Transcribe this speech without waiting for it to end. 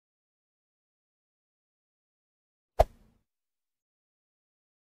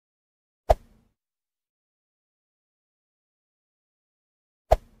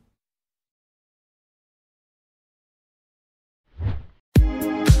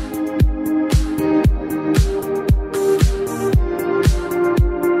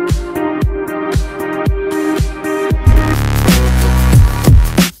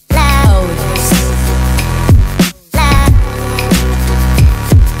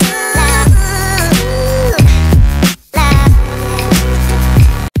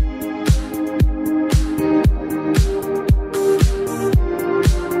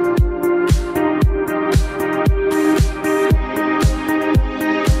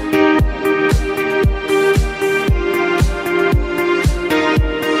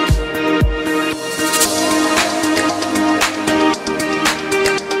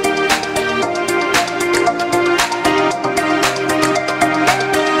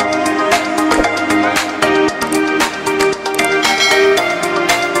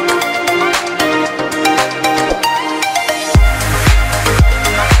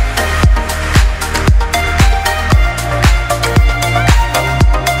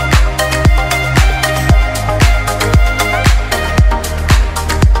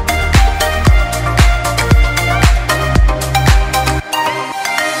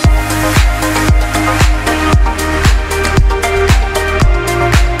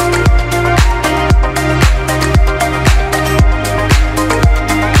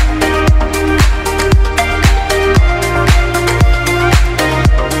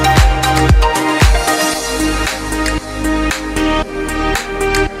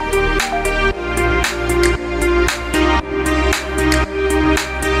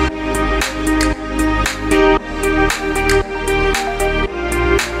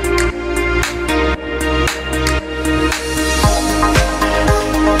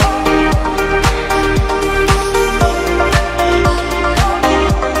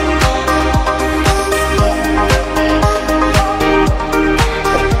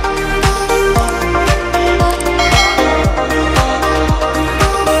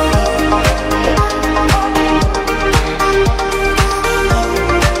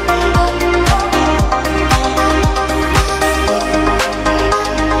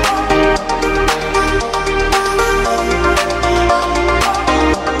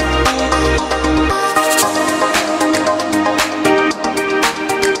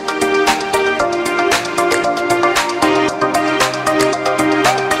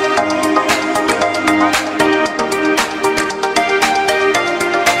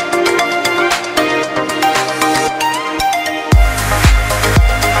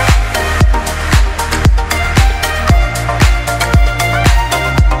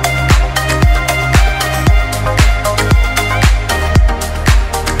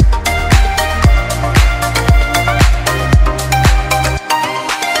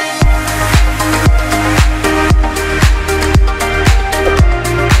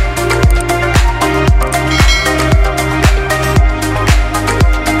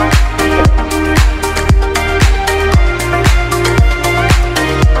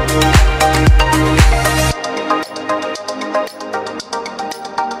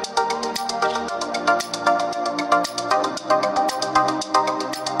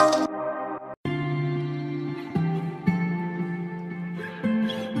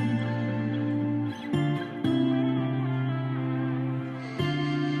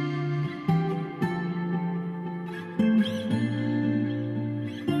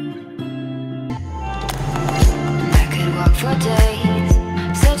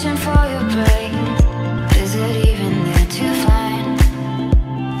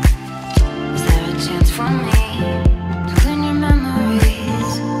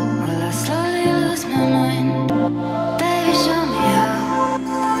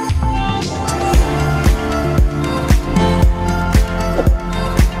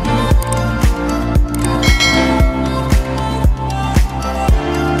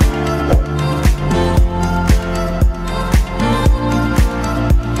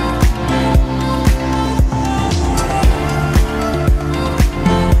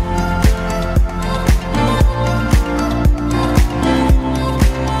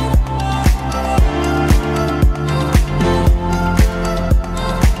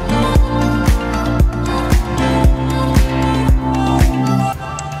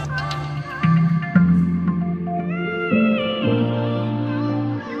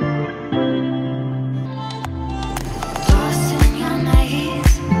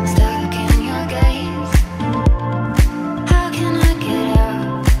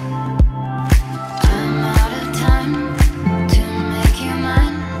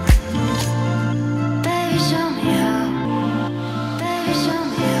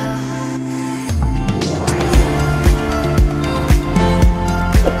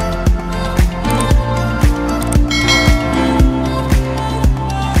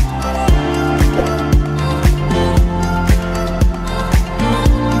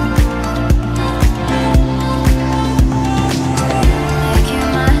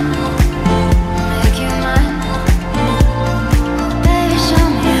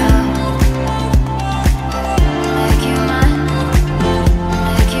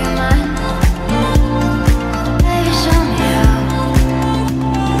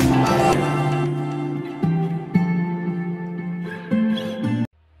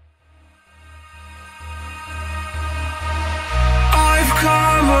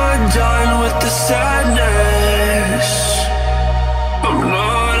done with the sadness. I'm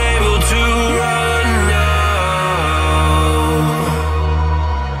not able to run now.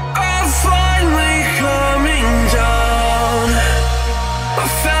 I'm finally coming down. I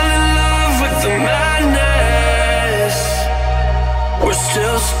fell in love with the madness. We're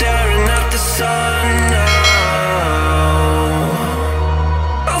still staring at the sun now.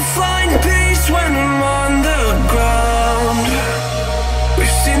 I'll find peace when I'm on the ground.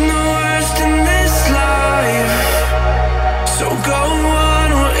 We've seen the worst in this life, so go on,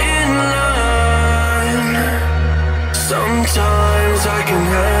 we're in line. Sometimes I can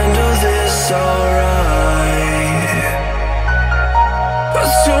handle this alright. I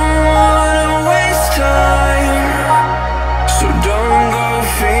don't wanna waste time, so don't go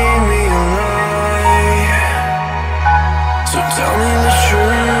feed me a lie. So tell me the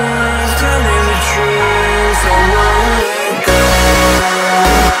truth, tell me the truth, I won't let go.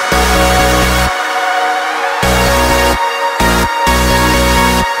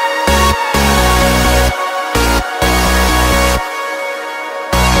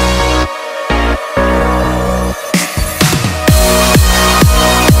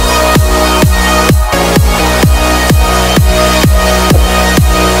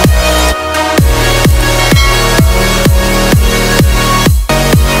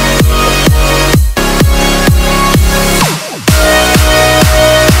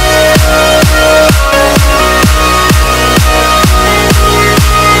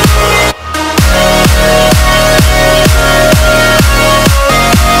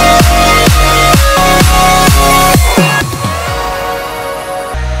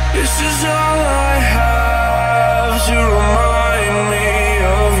 This is all I have to remind me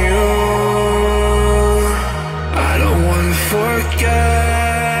of you. I don't wanna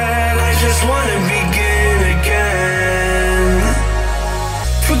forget, I just wanna begin again.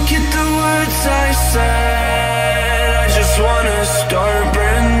 Forget the words I said, I just wanna start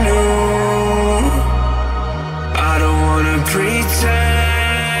brand new. I don't wanna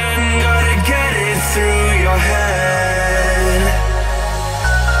pretend, gotta get it through your head.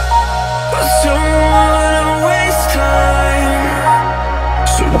 I don't wanna waste time,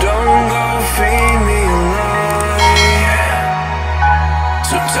 so don't go feed me a lie.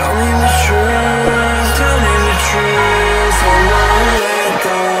 So tell me the